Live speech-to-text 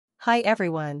Hi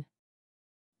everyone.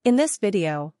 In this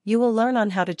video, you will learn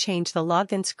on how to change the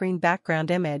login screen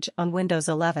background image on Windows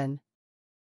 11.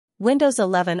 Windows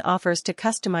 11 offers to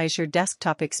customize your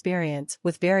desktop experience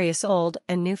with various old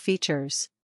and new features.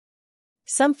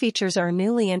 Some features are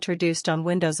newly introduced on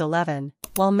Windows 11,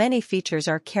 while many features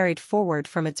are carried forward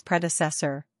from its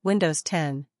predecessor, Windows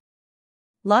 10.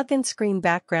 Login screen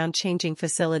background changing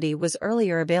facility was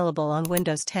earlier available on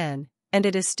Windows 10, and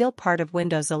it is still part of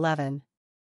Windows 11.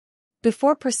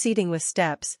 Before proceeding with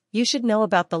steps, you should know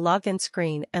about the login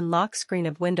screen and lock screen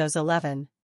of Windows 11.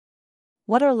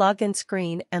 What are login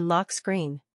screen and lock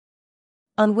screen?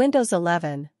 On Windows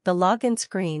 11, the login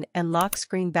screen and lock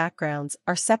screen backgrounds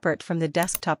are separate from the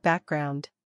desktop background.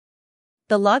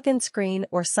 The login screen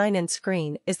or sign-in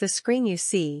screen is the screen you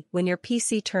see when your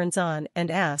PC turns on and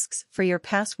asks for your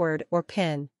password or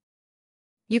PIN.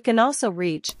 You can also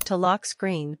reach to lock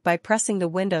screen by pressing the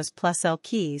Windows +L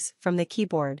keys from the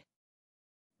keyboard.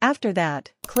 After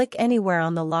that, click anywhere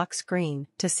on the lock screen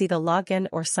to see the login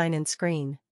or sign-in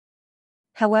screen.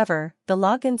 However, the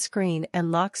login screen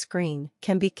and lock screen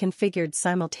can be configured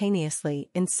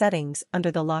simultaneously in settings under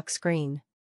the lock screen.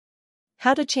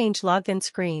 How to change login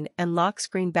screen and lock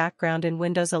screen background in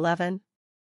Windows 11?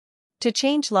 To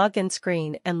change login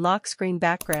screen and lock screen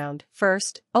background,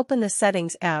 first, open the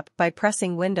Settings app by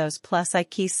pressing Windows +I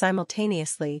keys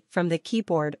simultaneously from the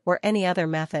keyboard or any other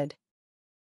method.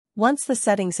 Once the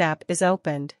Settings app is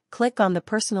opened, click on the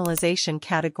Personalization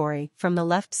category from the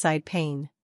left side pane.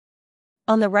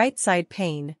 On the right side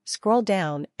pane, scroll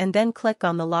down and then click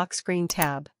on the Lock Screen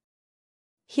tab.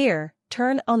 Here,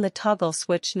 turn on the toggle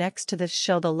switch next to the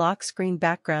Show the Lock Screen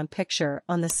Background picture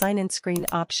on the Sign-in screen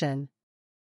option.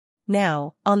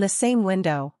 Now, on the same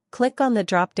window, click on the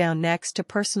drop-down next to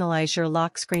Personalize your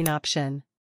lock screen option.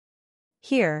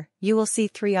 Here, you will see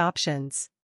three options.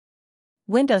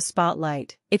 Windows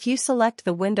Spotlight. If you select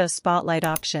the Windows Spotlight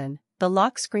option, the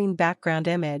lock screen background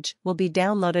image will be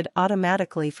downloaded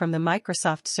automatically from the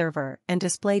Microsoft server and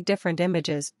display different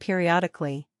images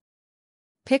periodically.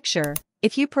 Picture.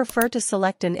 If you prefer to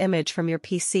select an image from your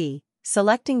PC,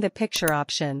 selecting the picture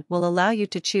option will allow you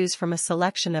to choose from a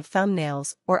selection of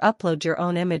thumbnails or upload your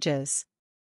own images.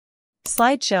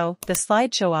 Slideshow. The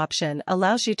slideshow option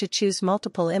allows you to choose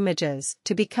multiple images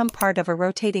to become part of a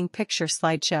rotating picture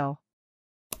slideshow.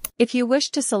 If you wish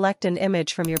to select an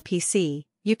image from your PC,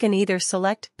 you can either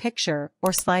select Picture or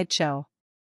Slideshow.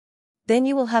 Then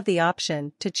you will have the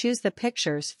option to choose the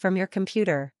pictures from your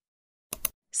computer.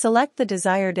 Select the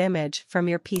desired image from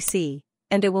your PC,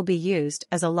 and it will be used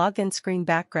as a login screen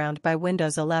background by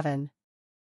Windows 11.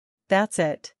 That's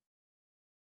it.